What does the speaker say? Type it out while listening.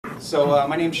So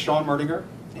my name's Shawn Merdinger,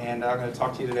 and I'm going to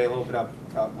talk to you today a little bit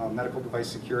about medical device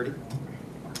security.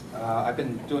 I've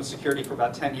been doing security for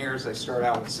about 10 years. I started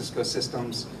out with Cisco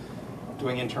Systems,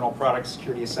 doing internal product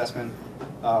security assessment,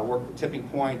 worked with Tipping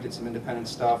Point, did some independent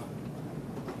stuff,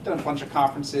 done a bunch of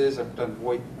conferences. I've done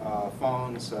VoIP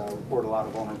phones, reported a lot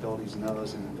of vulnerabilities in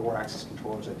those, and door access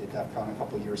controllers. I did that a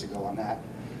couple of years ago on that.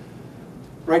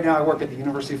 Right now I work at the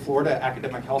University of Florida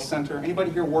Academic Health Center.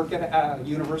 Anybody here work at a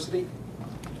university?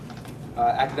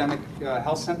 Academic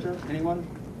Health Center, anyone?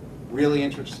 Really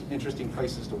interesting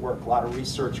places to work. A lot of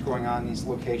research going on in these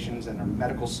locations, and our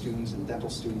medical students and dental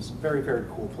students. Very, very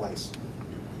cool place.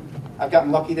 I've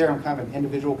gotten lucky there. I'm kind of an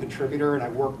individual contributor, and I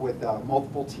work with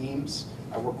multiple teams.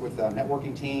 I work with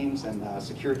networking teams and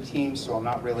security teams, so I'm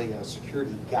not really a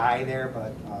security guy there,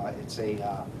 but it's a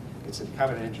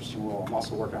kind of an interesting role. I'm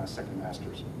also working on a second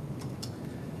master's.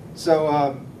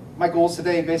 So my goals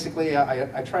today, basically,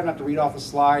 I try not to read off the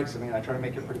slides. I mean, I try to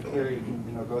make it pretty clear. You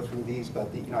can go through these, but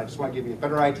I just want to give you a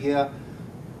better idea.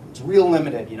 It's real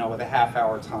limited, with a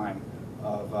half-hour time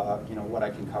of what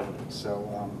I can cover. So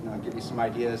I'll give you some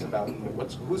ideas about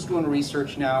who's doing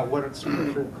research now, what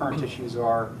some current issues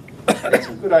are. I got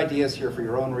some good ideas here for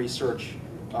your own research,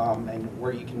 and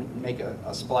where you can make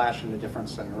a splash and a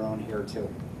difference on your own here too.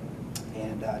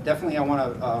 And definitely I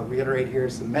want to reiterate here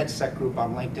is the MedSec group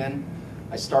on LinkedIn.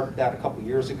 I started that a couple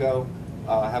years ago.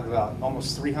 I have about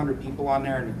almost 300 people on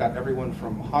there, and we've got everyone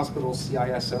from hospitals,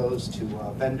 CISOs,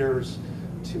 to vendors,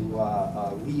 to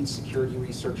lead security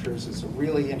researchers. It's a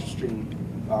really interesting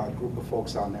group of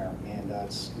folks on there, and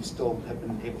we still have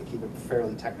been able to keep it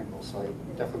fairly technical, so I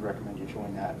definitely recommend you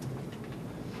join that.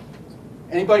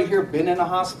 Anybody here been in a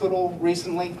hospital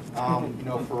recently,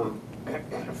 for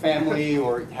family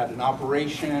or had an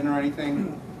operation or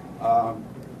anything?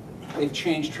 They've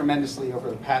changed tremendously over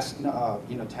the past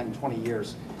 10, 20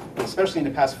 years, especially in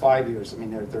the past 5 years. I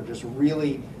mean, they're just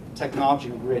really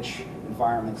technology-rich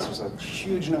environments. There's a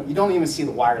huge, you don't even see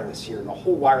the wireless here, and the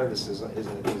whole wireless is a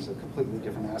completely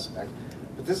different aspect.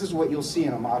 But this is what you'll see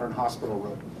in a modern hospital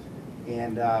room.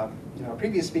 And a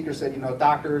previous speaker said,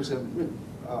 doctors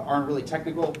aren't really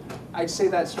technical. I'd say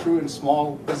that's true in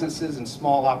small businesses and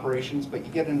small operations, but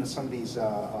you get into some of these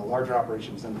larger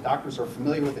operations, and the doctors are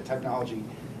familiar with the technology,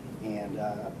 and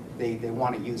they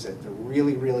want to use it. They're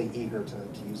really, really eager to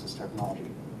use this technology.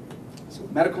 So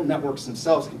medical networks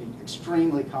themselves can be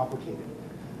extremely complicated.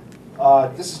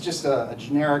 This is just a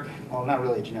generic, well, not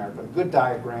really a generic, but a good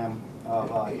diagram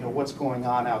of what's going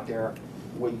on out there,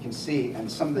 what you can see,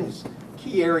 and some of these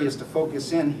key areas to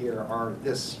focus in here are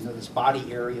this, this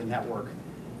body area network.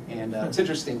 And it's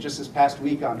interesting, just this past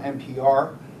week on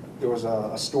NPR, there was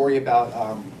a story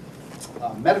about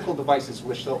medical devices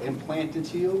which they'll implant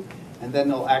into you, and then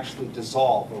they'll actually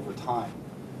dissolve over time.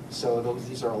 So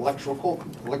these are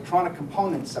electronic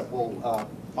components that will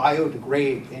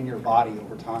biodegrade in your body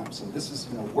over time. So this is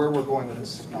where we're going with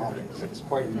this technology. It's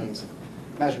quite amazing.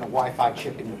 Imagine a Wi-Fi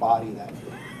chip in your body that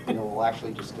will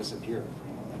actually just disappear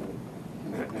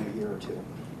in a year or two,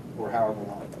 or however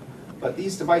long. But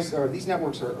these devices, or these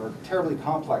networks, are terribly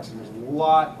complex, and there's a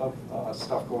lot of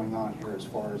stuff going on here as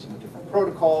far as different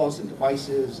protocols and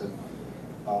devices and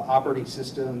operating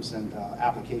systems and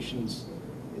applications.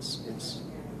 It's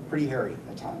pretty hairy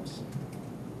at times.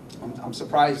 I'm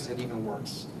surprised it even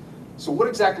works. So what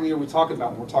exactly are we talking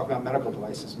about when we're talking about medical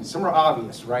devices? I mean, some are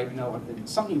obvious, right?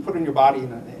 Something you put in your body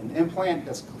in an implant,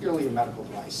 that's clearly a medical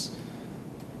device.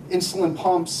 Insulin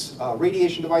pumps,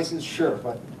 radiation devices, sure,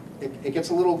 but it gets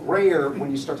a little grayer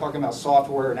when you start talking about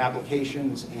software and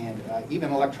applications and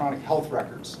even electronic health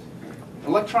records. An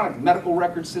electronic medical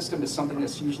record system is something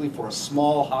that's usually for a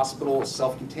small hospital, a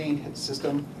self-contained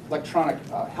system. Electronic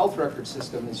health record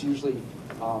system is usually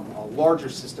a larger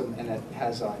system, and it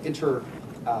has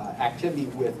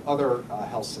interactivity with other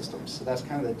health systems. So that's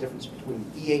kind of the difference between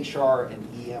EHR and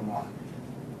EMR.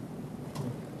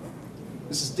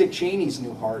 This is Dick Cheney's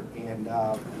new heart, and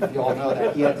you all know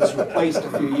that he had this replaced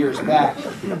a few years back.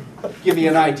 Give you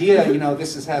an idea,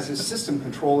 this has his system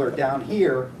controller down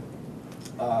here,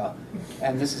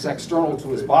 and this is external to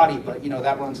his body, but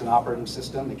that runs an operating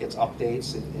system. It gets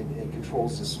updates. It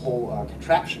controls this whole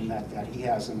contraption that he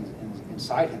has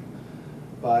inside him.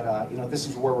 But this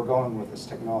is where we're going with this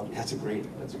technology. That's a great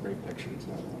picture.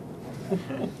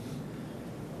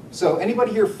 So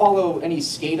anybody here follow any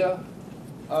SCADA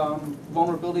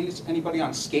vulnerabilities? Anybody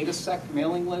on SCADAsec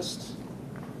mailing lists?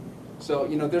 So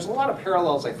there's a lot of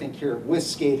parallels, I think, here with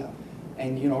SCADA.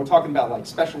 And we're talking about like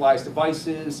specialized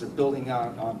devices. They're building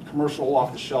on commercial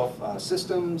off-the-shelf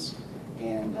systems,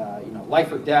 and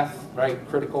life or death, right?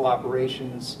 Critical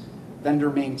operations, vendor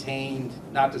maintained,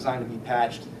 not designed to be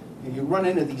patched. You run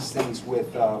into these things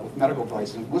with medical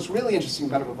devices. And what's really interesting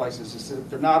with medical devices is that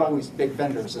they're not always big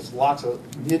vendors. There's lots of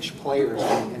niche players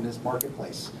in this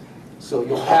marketplace. So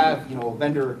you'll have, a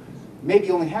vendor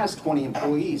maybe only has 20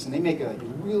 employees, and they make a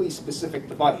really specific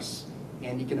device.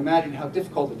 And you can imagine how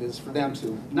difficult it is for them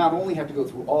to not only have to go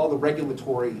through all the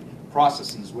regulatory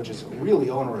processes, which is a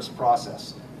really onerous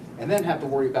process, and then have to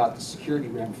worry about the security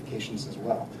ramifications as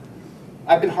well.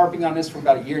 I've been harping on this for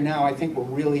about a year now. I think we're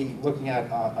really looking at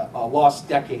a lost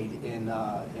decade in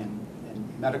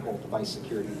medical device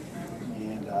security,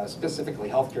 and specifically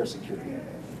healthcare security.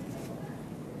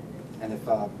 And if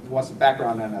you want some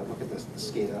background on that, look at the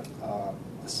SCADA,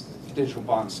 this digital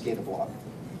bond SCADA blog.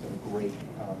 Done a great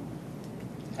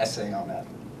essay on that.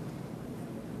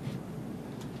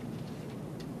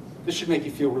 This should make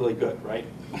you feel really good, right?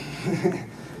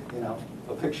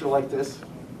 A picture like this.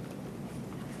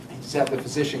 You just have the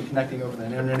physician connecting over the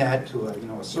internet to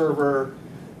a server,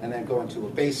 and then going to a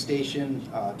base station,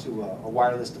 to a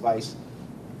wireless device.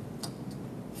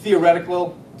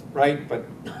 Theoretical, right? But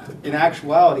in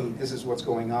actuality, this is what's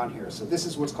going on here. So this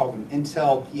is what's called an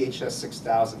Intel PHS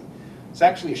 6000. It's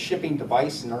actually a shipping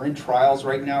device, and they're in trials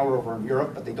right now over in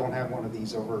Europe, but they don't have one of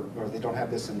these or they don't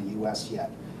have this in the US yet.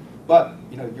 But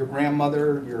your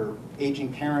grandmother, your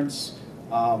aging parents,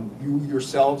 you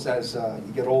yourselves as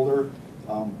you get older,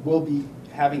 will be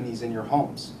having these in your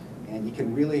homes. And you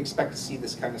can really expect to see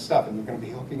this kind of stuff. And you're going to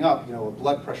be hooking up, a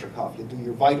blood pressure cuff. You'll do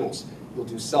your vitals. You'll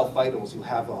do self-vitals. You'll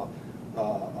have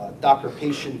a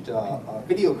doctor-patient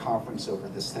video conference over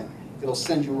this thing. It'll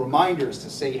send you reminders to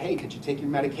say, hey, did you take your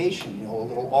medication? A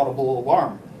little audible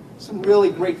alarm. Some really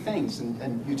great things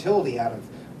and utility out of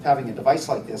having a device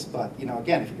like this. But,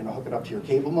 again, if you're going to hook it up to your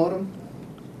cable modem,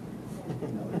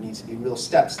 there needs to be real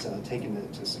steps taken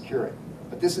to secure it.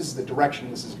 But this is the direction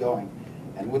this is going.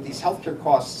 And with these healthcare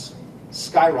costs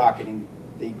skyrocketing,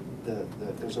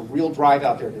 there's a real drive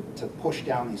out there to push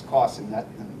down these costs, and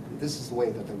this is the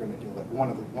way that they're going to do it,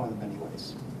 one of the many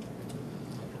ways.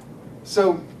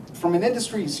 So from an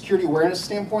industry security awareness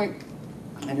standpoint,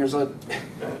 and there's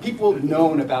people have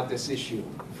known about this issue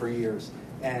for years.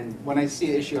 And when I say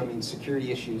issue, I mean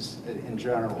security issues in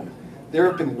general. There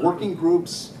have been working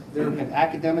groups, there have been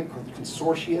academic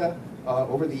consortia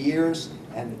over the years,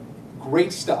 and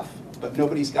great stuff, but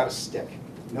nobody's got a stick.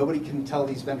 Nobody can tell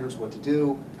these vendors what to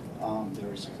do.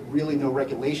 There's really no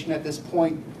regulation at this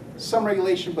point. Some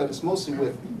regulation, but it's mostly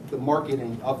with the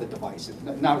marketing of the device,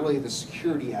 not really the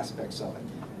security aspects of it.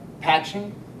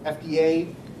 Patching,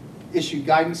 FDA issued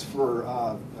guidance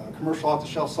for commercial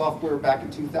off-the-shelf software back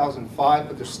in 2005,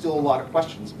 but there's still a lot of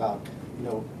questions about,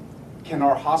 can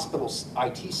our hospital's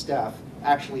IT staff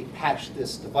actually patch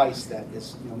this device that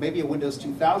is, maybe a Windows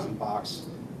 2000 box,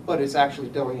 but it's actually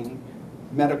doing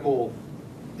medical,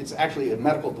 it's actually a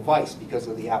medical device because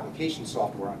of the application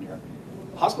software on there.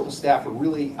 Hospital staff are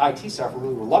really, IT staff are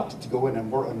really reluctant to go in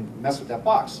and mess with that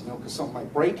box, because something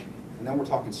might break, and then we're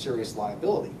talking serious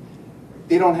liability.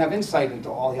 They don't have insight into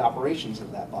all the operations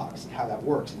of that box and how that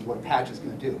works and what a patch is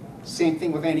going to do. Same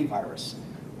thing with antivirus.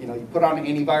 You put on an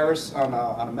antivirus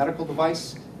on a medical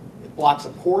device, it blocks a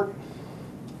port.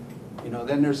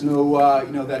 Then there's no,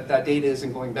 that data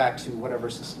isn't going back to whatever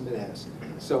system it is.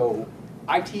 So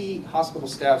IT hospital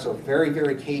staffs are very,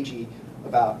 very cagey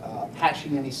about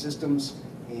patching any systems.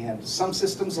 And some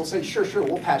systems will say, sure,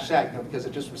 we'll patch that, because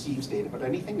it just receives data. But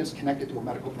anything that's connected to a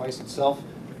medical device itself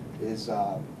is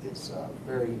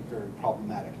very, very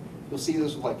problematic. You'll see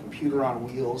this with computer on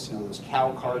wheels, those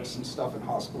cow carts and stuff in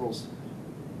hospitals.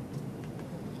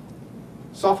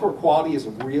 Software quality is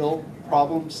a real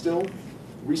problem still.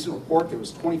 Recent report, there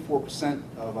was 24%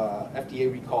 of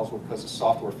FDA recalls were because of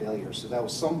software failure. So that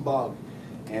was some bug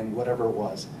and whatever it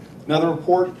was. Another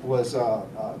report was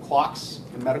clocks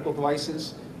in medical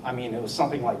devices. I mean, it was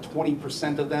something like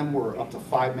 20% of them were up to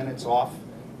 5 minutes off.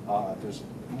 There's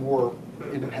more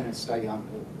independent study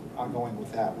ongoing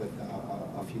with that with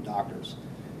a few doctors.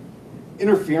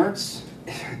 Interference.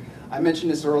 I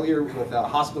mentioned this earlier with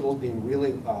hospitals being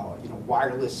really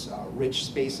wireless rich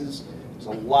spaces.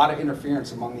 There's a lot of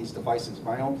interference among these devices.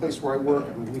 My own place where I work,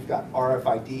 we've got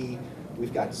RFID,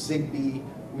 we've got Zigbee,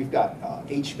 we've got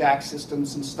HVAC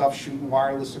systems and stuff shooting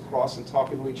wireless across and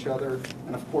talking to each other.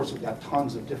 And of course, we've got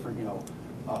tons of different,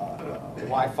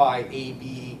 Wi-Fi, A,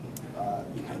 B,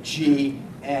 G,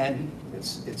 N.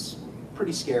 It's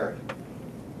pretty scary.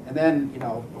 And then,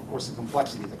 of course, the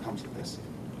complexity that comes with this.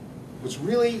 What's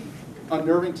really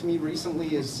unnerving to me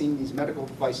recently is seeing these medical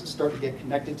devices start to get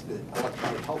connected to the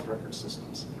electronic health record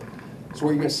systems. So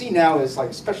what you're going to see now is,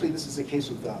 especially this is the case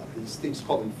with these things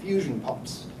called infusion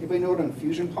pumps. Anybody know what an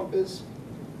infusion pump is?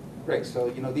 Great. So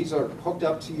these are hooked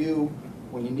up to you.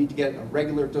 when you need to get a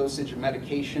regular dosage of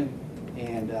medication,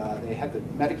 and they have the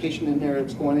medication in there,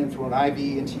 it's going in through an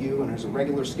IV into you, and there's a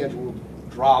regular scheduled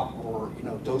drop or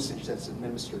dosage that's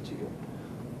administered to you.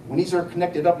 When these are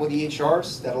connected up with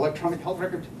EHRs, that electronic health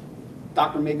record,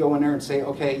 doctor may go in there and say,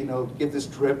 okay, give this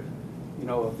drip,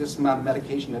 of this amount of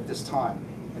medication at this time.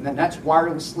 And then that's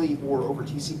wirelessly or over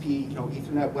TCP,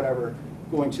 Ethernet, whatever,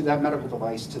 going to that medical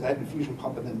device, to that infusion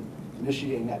pump, and then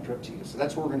initiating that drip to you. So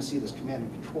that's where we're going to see this command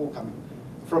and control coming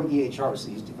from EHRs,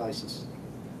 these devices.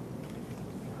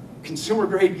 Consumer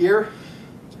grade gear,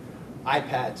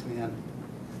 iPads, man.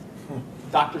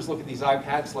 Doctors look at these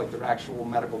iPads like they're actual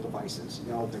medical devices.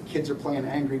 Their kids are playing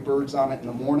Angry Birds on it in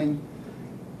the morning.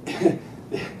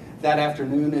 That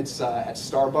afternoon, it's at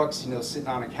Starbucks, sitting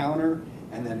on a counter,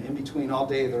 and then in between all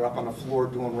day, they're up on the floor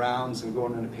doing rounds and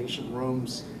going into patient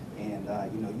rooms and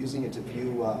using it to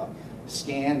view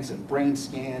scans and brain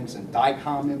scans and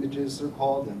DICOM images, they're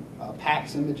called, and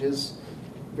PACS images.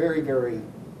 Very, very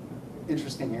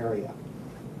interesting area.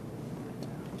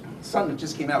 Something that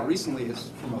just came out recently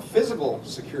is from a physical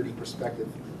security perspective.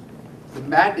 The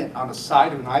magnet on the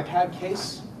side of an iPad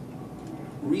case,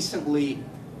 recently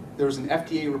there was an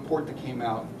FDA report that came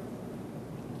out.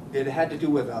 It had to do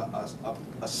with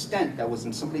a stent that was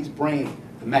in somebody's brain.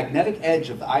 The magnetic edge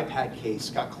of the iPad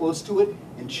case got close to it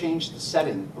and changed the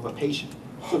setting of a patient.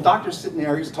 So a doctor's sitting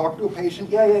there, he's talking to a patient,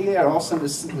 yeah, and all of a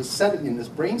sudden this setting in this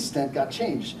brain stent got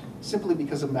changed simply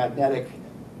because of magnetic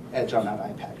edge on that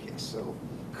iPad case. So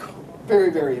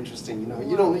very, very interesting.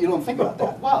 You don't think about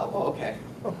that. Wow, oh, okay.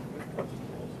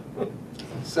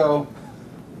 So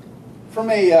from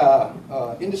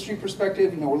a industry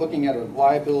perspective, we're looking at a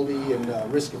liability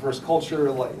and risk-averse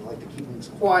culture, like to keep things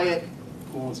quiet,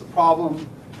 who owns the problem.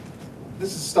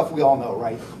 This is stuff we all know,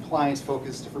 right? Compliance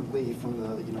focus differently from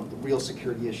the real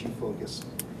security issue focus.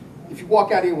 If you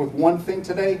walk out here with one thing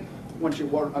today, I want you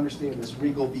to understand this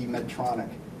Regal v. Medtronic.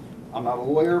 I'm not a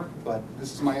lawyer, but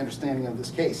this is my understanding of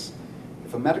this case.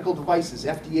 If a medical device is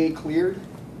FDA cleared,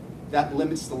 that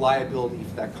limits the liability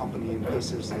for that company in case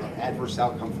there's an adverse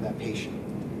outcome for that patient.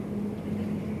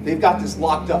 They've got this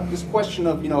locked up. This question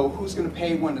of who's going to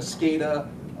pay when a SCADA,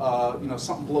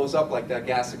 something blows up like that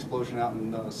gas explosion out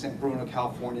in San Bruno,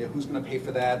 California. Who's going to pay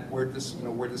for that? Where'd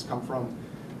this come from?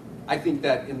 I think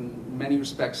that in many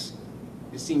respects,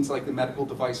 it seems like the medical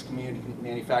device community,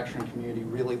 manufacturing community,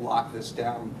 really locked this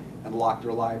down and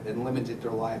limited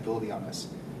their liability on this.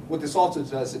 What this also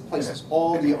does, it places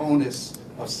all the onus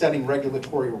of setting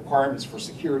regulatory requirements for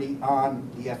security on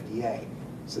the FDA.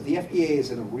 So the FDA is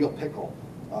in a real pickle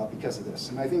because of this.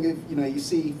 And I think you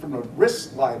see from a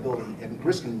risk and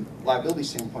liability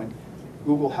standpoint,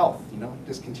 Google Health,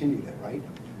 discontinued it, right?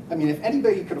 I mean, if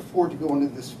anybody could afford to go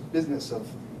into this business of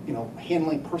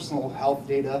handling personal health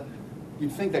data,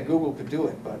 you'd think that Google could do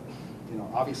it, but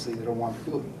obviously they don't want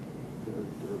to do it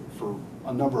for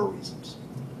a number of reasons.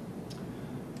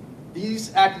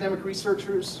 These academic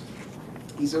researchers,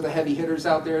 these are the heavy hitters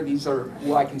out there. These are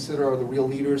who I consider are the real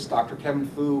leaders, Dr. Kevin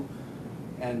Fu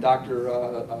and Dr.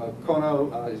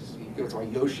 Kono, he goes by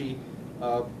Yoshi.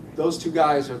 Those two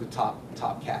guys are the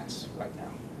top cats right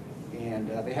now. And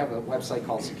they have a website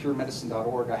called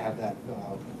securemedicine.org. I have that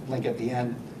link at the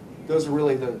end. Those are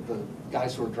really the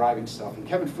guys who are driving stuff. And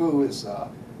Kevin Fu is,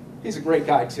 he's a great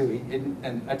guy too.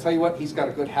 And I tell you what, he's got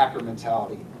a good hacker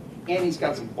mentality. And he's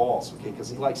got some balls, okay, because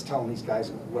he likes telling these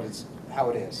guys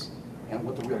how it is and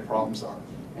what the real problems are.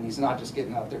 And he's not just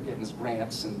getting out there getting his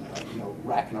grants and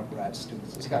racking up grad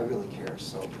students. This guy really cares,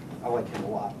 so I like him a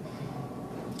lot.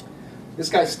 This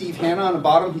guy, Steve Hanna, on the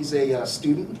bottom, he's a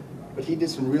student, but he did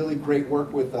some really great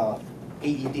work with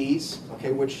AEDs,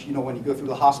 okay, which, when you go through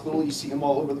the hospital, you see them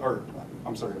all over,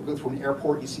 you go through an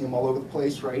airport, you see them all over the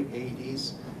place, right,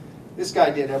 AEDs. This guy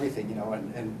did everything,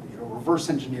 and reverse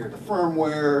engineered the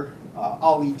firmware,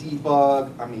 Ollie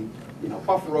debug,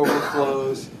 buffer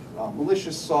overflows,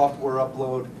 malicious software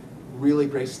upload, really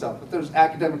great stuff. But there's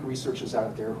academic researchers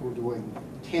out there who are doing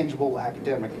tangible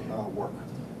academic work.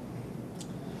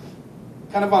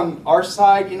 Kind of on our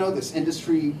side, this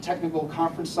industry technical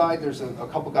conference side, there's a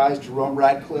couple guys, Jerome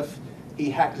Radcliffe, he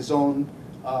hacked his own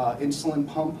insulin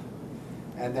pump.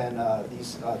 And then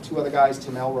these two other guys,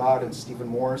 Tim Elrod and Stephen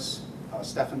Morris,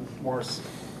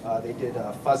 they did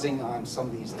fuzzing on some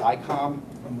of these DICOM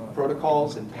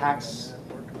protocols and PACS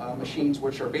machines,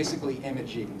 which are basically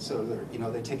imaging. So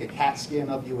they take a CAT scan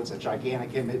of you, it's a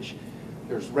gigantic image.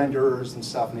 There's renderers and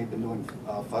stuff, and they've been doing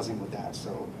fuzzing with that.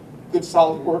 So good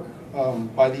solid work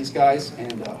by these guys,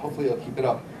 and hopefully they'll keep it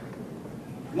up.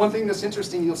 One thing that's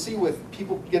interesting, you'll see with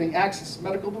people getting access to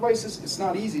medical devices, it's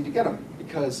not easy to get them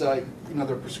because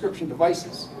they're prescription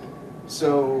devices.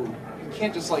 So you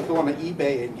can't just like go on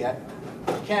eBay and get,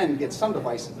 you can get some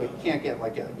devices, but you can't get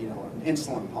like a, you know, an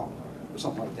insulin pump or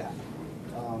something like that.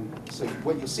 So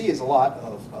what you'll see is a lot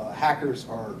of hackers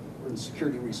or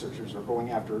security researchers are going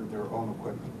after their own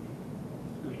equipment.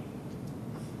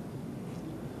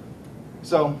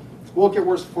 So it won't get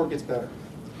worse before it gets better.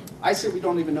 I say we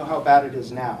don't even know how bad it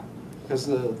is now, because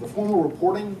the formal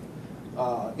reporting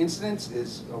incidents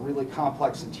is a really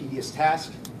complex and tedious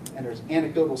task, and there's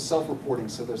anecdotal self-reporting.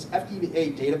 So there's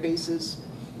FDA databases,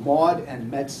 MAUDE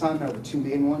and MedSun are the two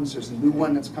main ones. There's a new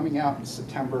one that's coming out in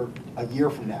September, a year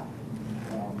from now.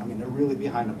 I mean, they're really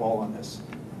behind the ball on this.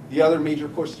 The other major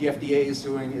push the FDA is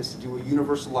doing is to do a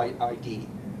universal ID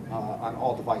on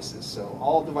all devices. So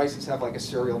all devices have like a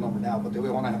serial number now, but they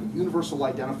want to have a universal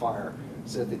identifier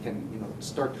so that they can, you know,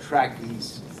 start to track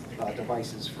these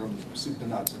devices from soup to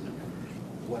nuts and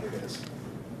what it is.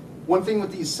 One thing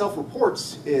with these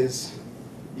self-reports is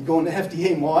you go into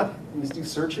FDA MAUDE and you do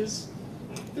searches.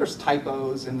 There's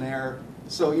typos in there.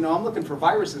 So, you know, I'm looking for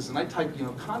viruses and I type, you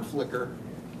know, conflicker,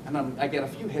 and I get a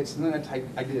few hits, and then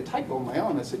I did a typo on my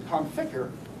own. I said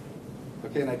conflicker,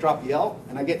 okay, and I drop the L,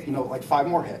 and I get, you know, like 5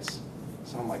 more hits.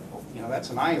 So I'm like, well, you know,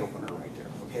 that's an eye opener right there,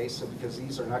 okay? So because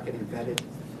these are not getting vetted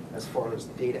as far as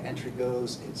data entry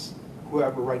goes, it's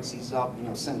whoever writes these up, you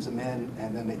know, sends them in,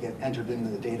 and then they get entered into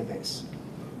the database.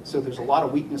 So there's a lot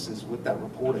of weaknesses with that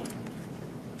reporting.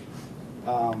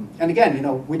 And again, you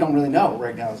know, we don't really know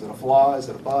right now. Is it a flaw? Is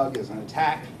it a bug? Is it an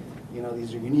attack? You know,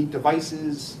 these are unique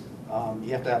devices.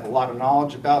 You have to have a lot of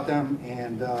knowledge about them.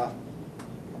 And,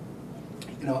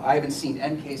 you know, I haven't seen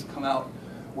NCASE come out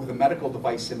with a medical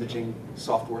device imaging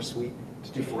software suite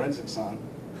to do forensics on.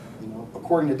 You know,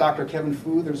 according to Dr. Kevin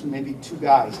Fu, there's maybe 2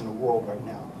 guys in the world right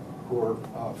now who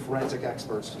are forensic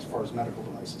experts as far as medical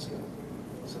devices go.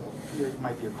 So here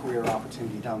might be a career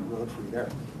opportunity down the road for you there.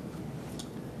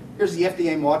 Here's the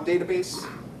FDA MAUDE database.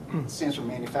 It stands for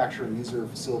Manufacturer User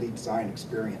Facility Design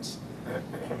Experience.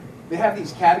 They have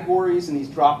these categories and these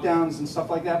drop downs and stuff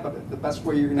like that, but the best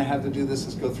way you're going to have to do this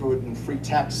is go through it in free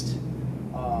text.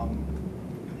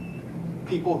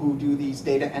 People who do these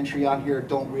data entry on here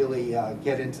don't really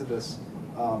get into this,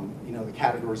 you know, the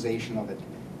categorization of it.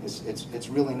 It's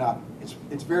really not,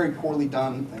 it's very poorly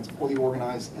done, and it's poorly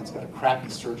organized, and it's got a crappy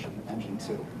search engine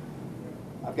too.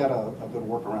 I've got a good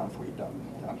workaround for you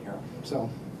down here. So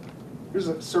here's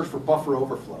a search for buffer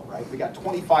overflow, right? We got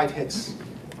 25 hits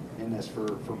in this for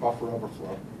buffer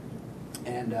overflow.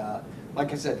 And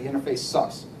like I said, the interface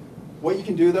sucks. What you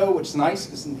can do though, which is nice,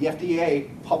 is the FDA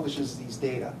publishes these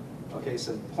data. Okay,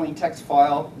 so plain text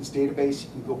file, this database, you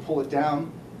can go pull it down.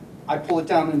 I pull it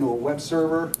down into a web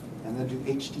server and then do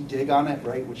HTDig on it,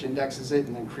 right, which indexes it,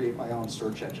 and then create my own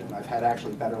search engine. I've had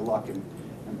actually better luck and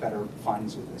better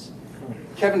findings with this.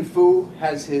 Kevin Fu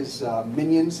has his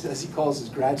minions, as he calls his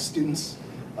grad students,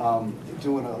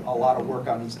 doing a lot of work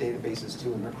on these databases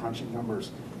too, and they're crunching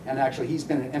numbers. And actually, he's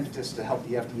been an impetus to help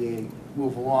the FDA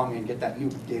move along and get that new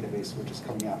database, which is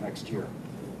coming out next year.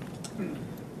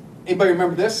 Anybody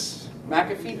remember this?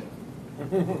 McAfee?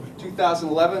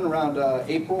 2011, around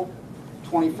April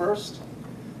 21st.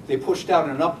 They pushed out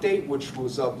an update, which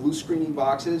was blue screening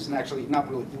boxes, and actually not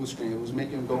really blue screen, it was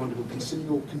making them go into a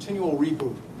continual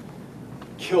reboot.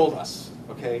 Killed us,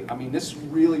 okay? I mean, this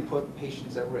really put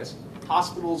patients at risk.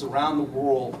 Hospitals around the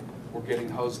world were getting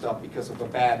hosed up because of a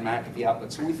bad McAfee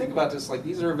outlet. So when we think about this, like,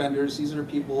 these are vendors, these are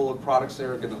people and products that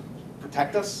are gonna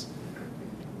protect us.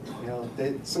 You know,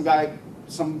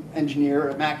 some engineer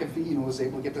at McAfee, you know, was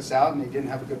able to get this out, and they didn't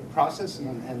have a good process,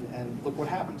 and look what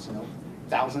happens, you know.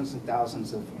 Thousands and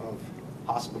thousands of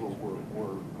hospitals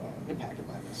were impacted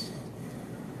by this.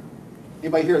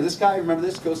 Anybody hear of this guy? Remember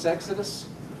this, Ghost Exodus?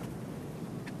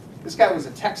 This guy was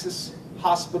a Texas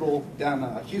hospital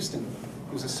down Houston.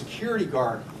 He was a security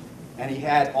guard, and he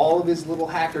had all of his little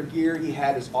hacker gear. He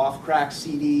had his off-crack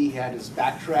CD, he had his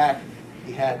backtrack,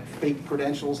 he had fake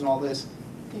credentials and all this.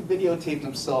 He videotaped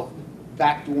himself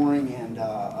backdooring and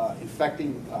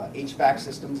infecting HVAC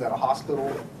systems at a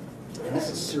hospital. And this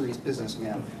is serious business,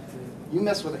 man. You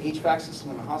mess with an HVAC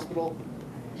system in a hospital,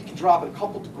 you can drop it a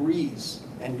couple degrees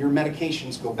and your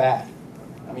medications go bad.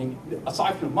 I mean,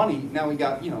 aside from the money, now we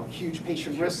got, you know, huge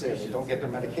patient risks there. They don't get their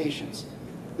medications.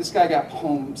 This guy got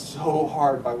pwned so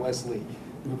hard by Wesley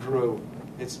McGrew.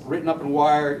 It's written up in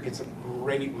Wired. It's a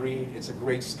great read. It's a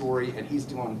great story. And he's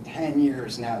doing 10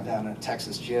 years now down in a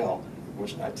Texas jail,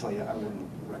 which I tell you, I wouldn't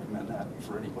recommend that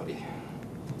for anybody.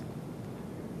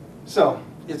 So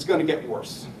it's going to get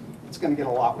worse. It's going to get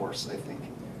a lot worse, I think.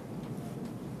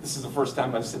 This is the first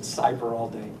time I've said cyber all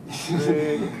day.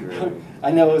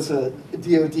 I know it's a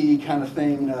DOD kind of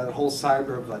thing, the whole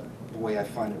cyber, but boy, I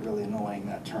find it really annoying,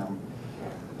 that term.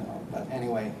 But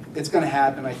anyway, it's going to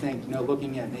happen, I think,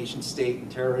 looking at nation state and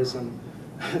terrorism,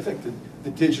 I think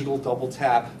the digital double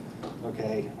tap,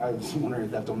 okay, I was wondering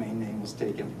if that domain name was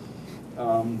taken.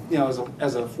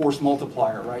 As a force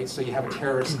multiplier, right? So you have a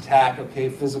terrorist attack, okay,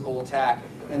 physical attack,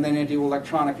 and then you do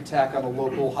electronic attack on the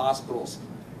local hospitals.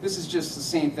 This is just the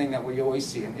same thing that we always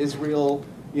see in Israel.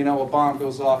 A bomb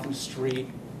goes off in the street,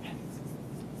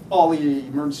 all the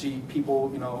emergency people,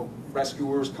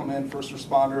 rescuers come in, first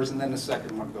responders, and then the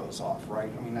second one goes off, right?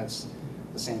 I mean, that's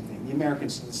the same thing. The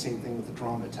Americans do the same thing with the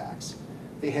drone attacks.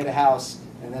 They hit a house,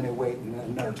 and then they wait, and then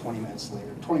another 20 minutes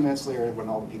later. 20 minutes later, when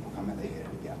all the people come in, they hit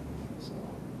it again. So,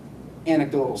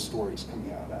 anecdotal stories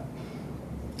coming out of that.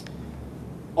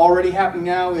 Already happening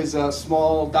now is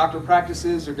small doctor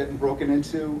practices are getting broken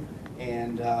into,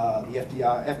 and the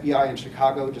FBI in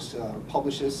Chicago just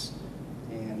published this,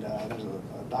 and there's a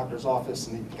doctor's office,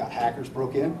 and they got hackers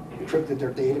broke in, encrypted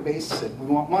their database, said, we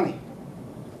want money,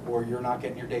 or you're not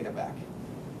getting your data back.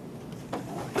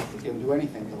 They couldn't do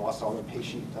anything. They lost all their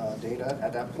patient data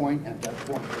at that point, and at that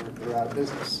point, they're out of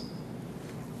business.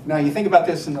 Now, you think about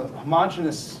this in the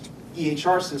homogeneous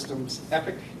EHR systems,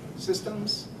 Epic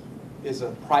Systems is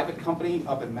a private company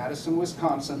up in Madison,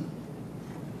 Wisconsin.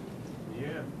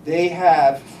 Yeah. They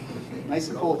have, nice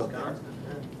and cold up there,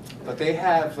 but they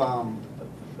have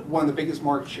one of the biggest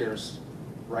market shares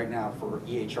right now for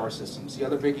EHR systems. The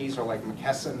other biggies are like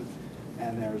McKesson,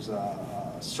 and there's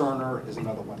Cerner is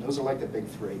another one. Those are like the big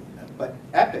three. But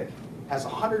Epic has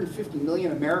 150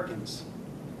 million Americans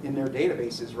in their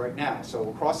databases right now. So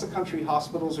across the country,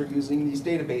 hospitals are using these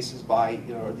databases by,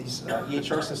 these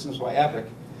EHR systems by Epic.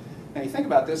 Now you think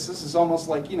about this, this is almost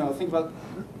like, think about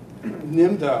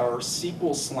NIMDA or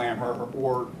SQL Slammer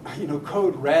or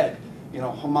Code Red.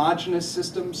 Homogeneous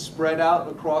systems spread out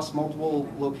across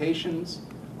multiple locations.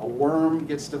 A worm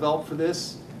gets developed for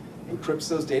this, encrypts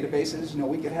those databases.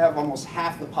 We could have almost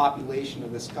half the population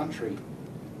of this country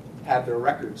have their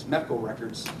records, medical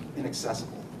records,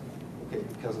 inaccessible, okay,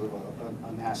 because of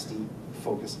a nasty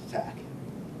focused attack.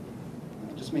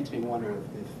 It just makes me wonder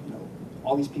if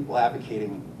all these people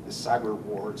advocating this cyber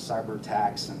war, cyber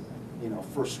attacks, and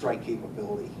first strike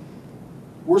capability.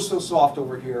 We're so soft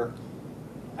over here.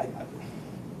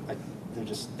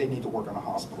 They need to work on a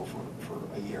hospital for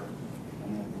a year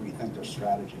and then rethink their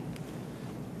strategy.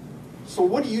 So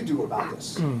what do you do about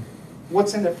this?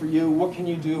 What's in it for you? What can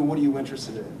you do? What are you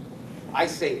interested in? I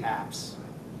say apps.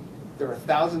 There are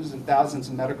thousands and thousands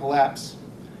of medical apps.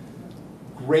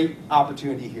 Great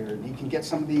opportunity here. You can get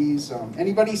some of these.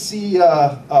 Anybody see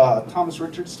Thomas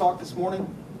Richards' talk this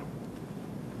morning?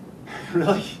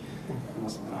 Really? I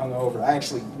must have been hungover. I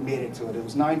actually made it to it. It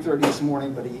was 9:30 this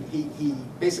morning, but he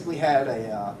basically had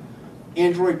a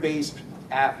Android-based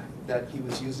app that he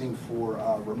was using for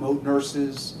remote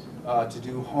nurses to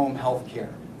do home health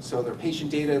care. So their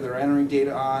patient data, they're entering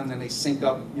data on, then they sync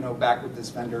up, back with this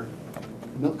vendor.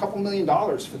 A couple $1 million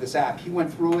for this app. He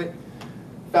went through it,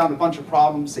 found a bunch of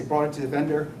problems. They brought it to the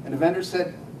vendor, and the vendor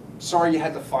said, sorry you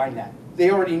had to find that.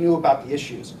 They already knew about the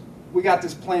issues. We got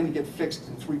this plan to get fixed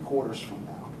in 3 quarters from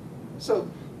now. So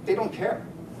they don't care.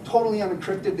 Totally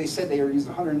unencrypted. They said they were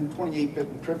using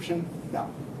 128-bit encryption.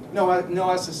 No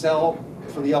SSL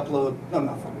for the upload. No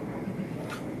nothing.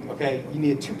 Okay, you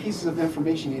needed 2 pieces of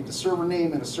information. You need the server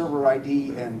name and a server ID,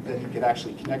 and then you could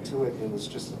actually connect to it. It was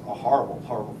just a horrible,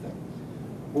 horrible thing.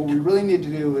 What we really need to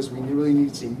do is we really need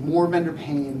to see more vendor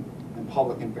pain and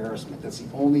public embarrassment. That's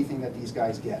the only thing that these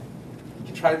guys get. You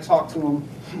can try to talk to them.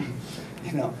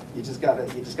 You just gotta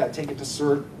take it to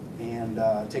CERT and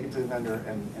take it to the vendor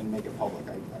and make it public.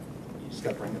 You just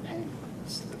gotta bring the pain.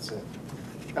 That's it.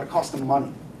 It's gotta cost them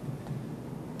money.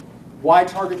 Why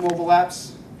target mobile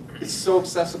apps? It's so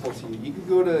accessible to you. You can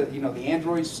go to the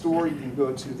Android store, you can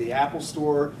go to the Apple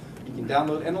store, you can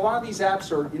download, and a lot of these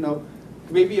apps are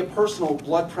maybe a personal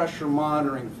blood pressure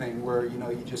monitoring thing where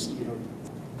you just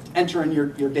enter in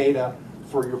your data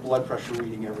for your blood pressure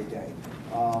reading every day,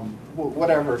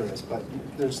 whatever it is. But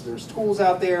there's tools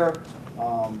out there,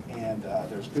 and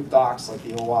there's good docs like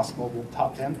the OWASP Mobile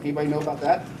Top 10. Anybody know about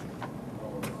that?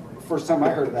 First time I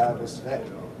heard about it was today.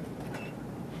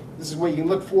 This is what you can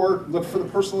look for. Look for the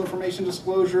personal information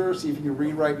disclosure. See if you can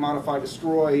rewrite, modify,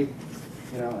 destroy.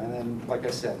 And then, like I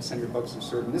said, send your bugs to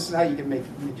CERT. And this is how you can make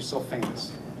yourself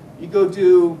famous. You go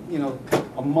do,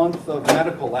 a month of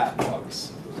medical app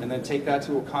bugs, and then take that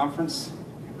to a conference.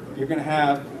 You're going to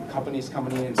have companies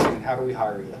coming in and saying, "How do we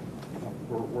hire you?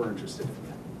 We're interested in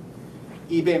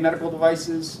you." eBay medical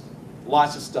devices,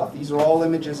 lots of stuff. These are all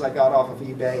images I got off of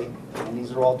eBay, and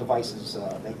these are all devices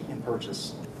that you can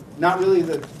purchase. Not really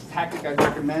the tactic I'd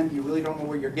recommend. You really don't know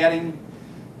what you're getting.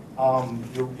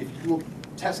 If you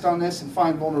test on this and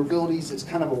find vulnerabilities. It's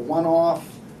kind of a one-off,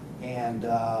 and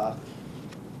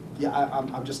yeah,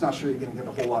 I'm just not sure you're going to get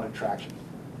a whole lot of traction.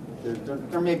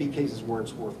 There may be cases where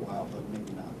it's worthwhile, but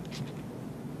maybe not.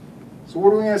 So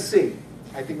what are we going to see?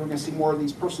 I think we're going to see more of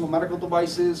these personal medical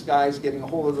devices, guys getting a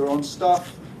hold of their own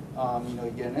stuff. You know,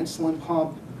 you get an insulin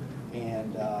pump,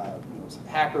 and you know, some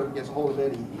hacker gets a hold of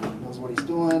it. He knows what he's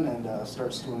doing and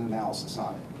starts doing analysis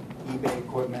on it. eBay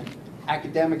equipment.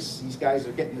 Academics, these guys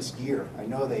are getting this gear. I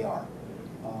know they are,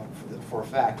 for a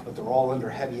fact, but they're all under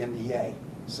heavy NDA.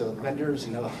 So the vendors,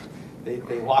 you know,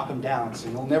 they lock them down. So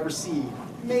you'll never see, you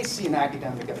may see an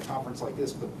academic at a conference like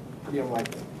this, but pretty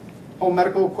unlikely. Home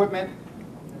medical equipment.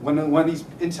 When these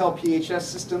Intel PHS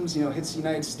systems, you know, hits the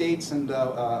United States and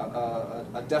a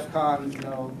DEF CON, you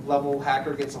know, level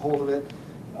hacker gets a hold of it,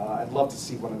 I'd love to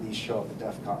see one of these show up at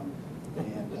DEF CON.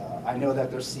 And I know that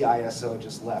their CISO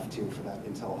just left too for that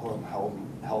Intel home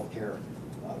healthcare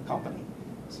company.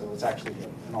 So it's actually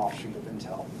an offshoot of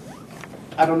Intel.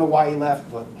 I don't know why he left,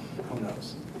 but who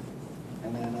knows.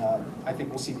 And then I think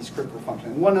we'll see these crypto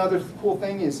functions. And one other cool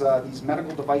thing is these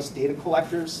medical device data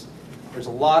collectors. There's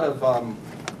a lot of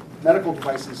medical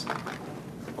devices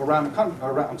around the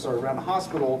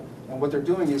hospital, and what they're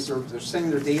doing is they're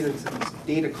sending their data to these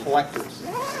data collectors,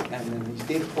 and then these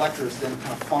data collectors then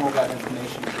kind of funnel that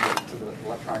information to the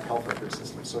electronic health record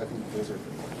system. So I think those are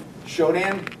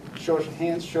Shodan. Show of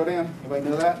hands, Shodan. Anybody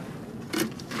know that?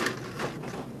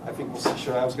 I think we'll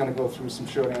see. I was going to go through some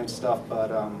Shodan stuff,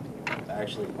 but I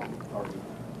actually already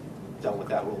dealt with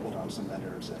that a little bit on some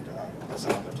vendors, and that's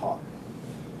another talk.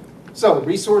 So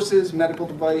resources, medical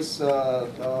device,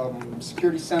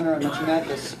 security center, I mentioned that.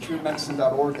 That's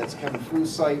securedmedicine.org. That's Kevin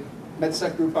Fru's site.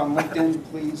 MedSec group on LinkedIn,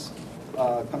 please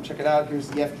come check it out. Here's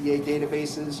the FDA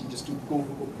databases. You just do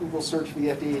Google search for the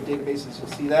FDA databases,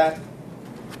 you'll see that.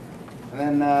 And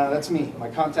then that's me. My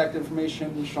contact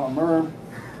information, Shawn Merm.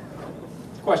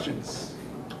 Questions?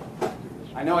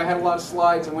 I know I had a lot of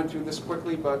slides. I went through this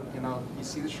quickly, but you know, you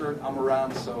see the shirt, I'm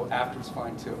around, so after's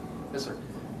fine too. Yes, sir.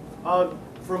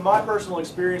 From my personal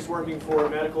experience working for a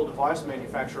medical device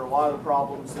manufacturer, a lot of the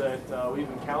problems that we've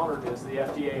encountered is the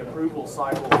FDA approval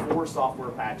cycle for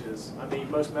software patches. I mean,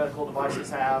 most medical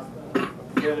devices have a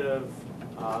bit of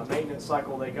maintenance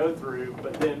cycle they go through,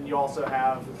 but then you also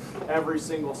have every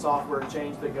single software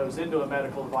change that goes into a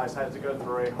medical device has to go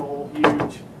through a whole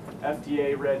huge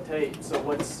FDA red tape. So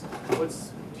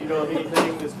do you know of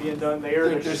anything that's being done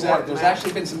there? There's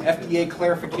actually been some FDA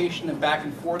clarification and back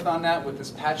and forth on that with this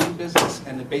patching business,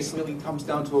 and it basically comes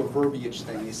down to a verbiage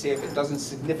thing. They say if it doesn't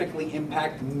significantly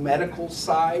impact the medical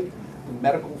side, the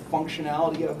medical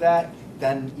functionality of that,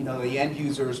 then you know the end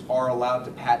users are allowed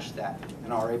to patch that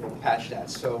and are able to patch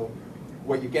that. So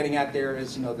what you're getting at there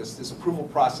is, you know, this approval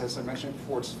process. I mentioned it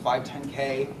before. It's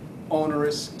 510K,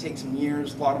 onerous, takes some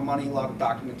years, a lot of money, a lot of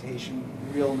documentation,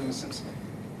 real nuisance.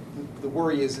 The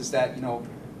worry is that, you know,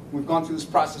 we've gone through this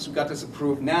process, we've got this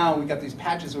approved, now we've got these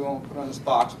patches we want to put on this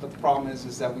box, but the problem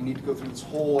is that we need to go through this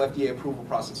whole FDA approval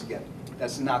process again.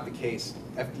 That's not the case.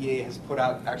 FDA has put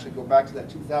out, actually go back to that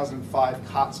 2005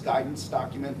 COTS guidance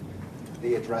document,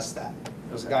 they addressed that.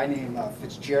 There's a guy named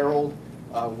Fitzgerald,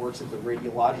 works at the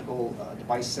Radiological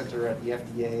Device Center at the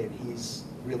FDA, and he's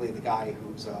really the guy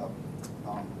who's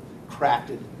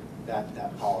crafted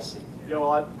that policy. Yeah,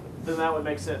 well, then that would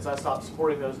make sense. I stopped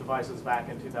supporting those devices back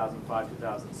in 2005,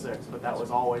 2006, but that was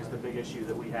always the big issue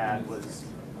that we had was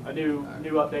a new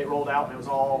update rolled out, and it was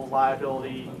all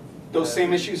liability. Those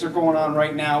same issues are going on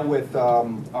right now with the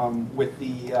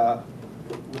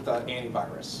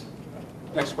antivirus.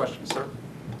 Next question, sir.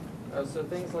 So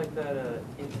things like that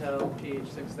Intel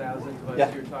PH6000 device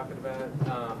Yeah. you were talking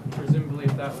about, presumably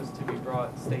if that was to be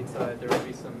brought stateside, there would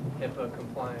be some HIPAA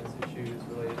compliance issues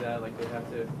related to that. Like they'd have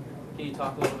to. Can you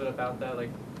talk a little bit about that? Like,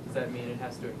 does that mean it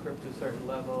has to encrypt to a certain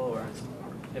level, or is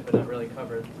HIPAA not really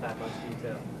covered that much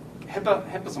detail?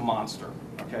 HIPAA's a monster,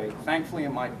 okay? Thankfully,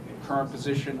 in my current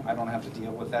position, I don't have to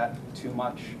deal with that too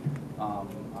much. I'm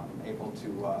able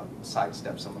to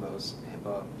sidestep some of those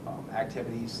HIPAA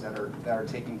activities that are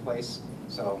taking place.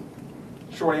 So,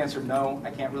 short answer, no,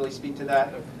 I can't really speak to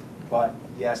that. But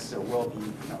yes, there will be,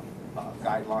 you know,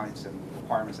 guidelines and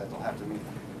requirements that they'll have to meet.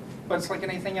 But it's like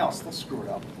anything else, they'll screw it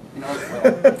up. You know,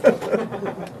 they're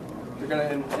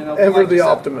gonna, you know, Ever like the you said,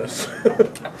 optimist.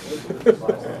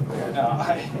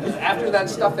 After that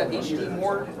stuff that H.D.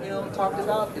 Moore, you know, talked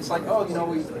about, it's like, oh, you know,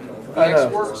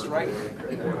 VX works, right?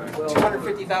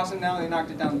 250,000 now, they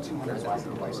knocked it down to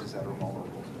 200,000 devices that are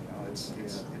vulnerable. You know, it's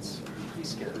pretty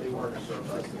scary.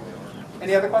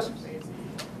 Any other questions?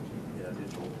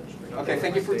 Okay,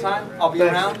 thank you for your time. I'll be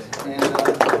around. And,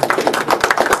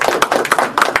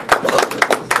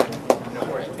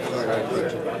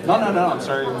 No, I'm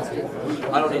sorry.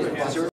 I don't need it.